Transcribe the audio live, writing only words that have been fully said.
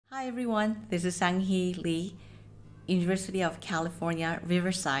Hi everyone, this is Sang-Hee Lee, University of California,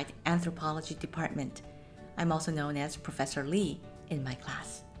 Riverside Anthropology Department. I'm also known as Professor Lee in my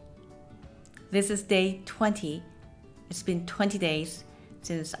class. This is day 20. It's been 20 days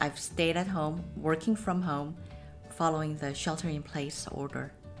since I've stayed at home, working from home, following the shelter-in-place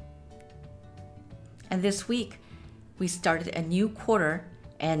order. And this week, we started a new quarter,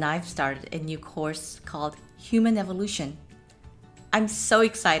 and I've started a new course called Human Evolution. I'm so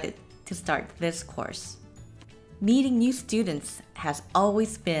excited to start this course. Meeting new students has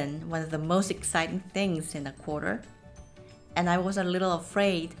always been one of the most exciting things in a quarter, and I was a little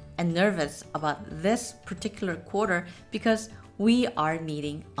afraid and nervous about this particular quarter because we are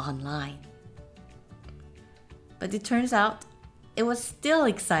meeting online. But it turns out it was still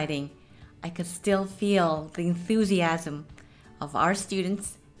exciting. I could still feel the enthusiasm of our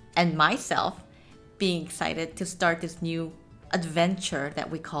students and myself being excited to start this new adventure that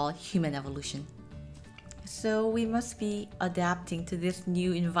we call human evolution. So we must be adapting to this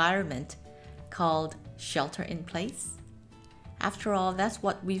new environment called shelter in place. After all, that's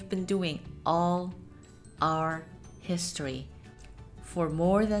what we've been doing all our history. For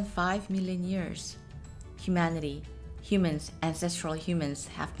more than 5 million years, humans, ancestral humans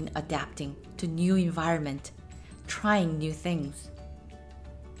have been adapting to new environment, trying new things.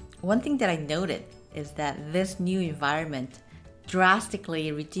 One thing that I noted is that this new environment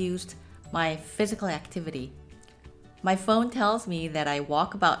drastically reduced my physical activity. My phone tells me that I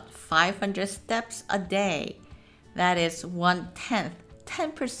walk about 500 steps a day. That is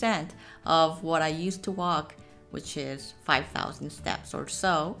 10% of what I used to walk, which is 5,000 steps or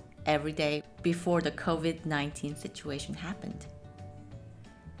so every day before the COVID-19 situation happened.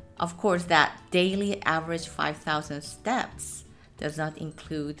 Of course, that daily average 5,000 steps does not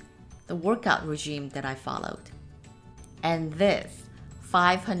include the workout regime that I followed. And this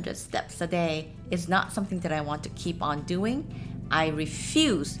 500 steps a day is not something that I want to keep on doing. I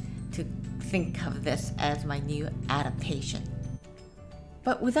refuse to think of this as my new adaptation.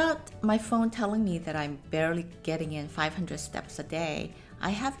 But without my phone telling me that I'm barely getting in 500 steps a day, I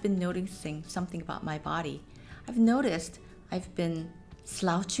have been noticing something about my body. I've noticed I've been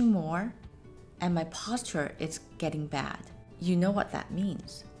slouching more and my posture is getting bad. You know what that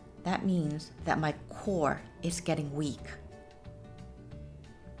means? That means that my core is getting weak.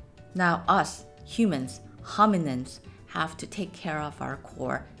 Now us, humans, hominins, have to take care of our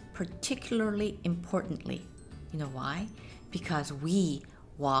core particularly importantly. You know why? Because we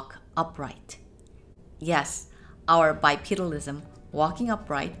walk upright. Yes, our bipedalism, walking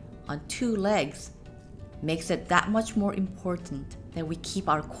upright on 2 legs, makes it that much more important that we keep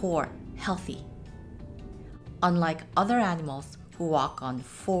our core healthy. Unlike other animals who walk on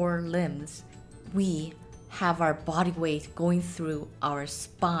 4 limbs, we have our body weight going through our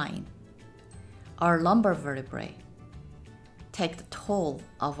spine. Our lumbar vertebrae take the toll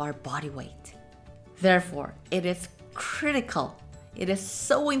of our body weight. Therefore, it is critical, it is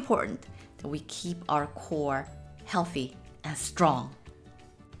so important that we keep our core healthy and strong.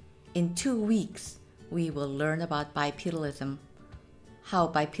 In 2 weeks, we will learn about bipedalism, how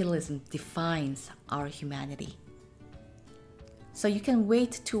bipedalism defines our humanity. So you can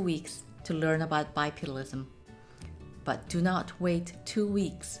wait 2 weeks to learn about bipedalism, but do not wait 2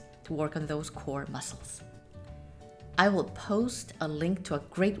 weeks to work on those core muscles. I will post a link to a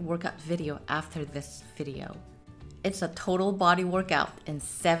great workout video after this video. It's a total body workout in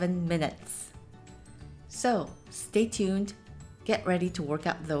 7 minutes. So stay tuned, get ready to work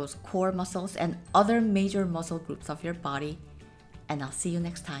out those core muscles and other major muscle groups of your body, and I'll see you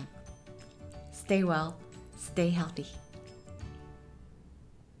next time. Stay well, stay healthy.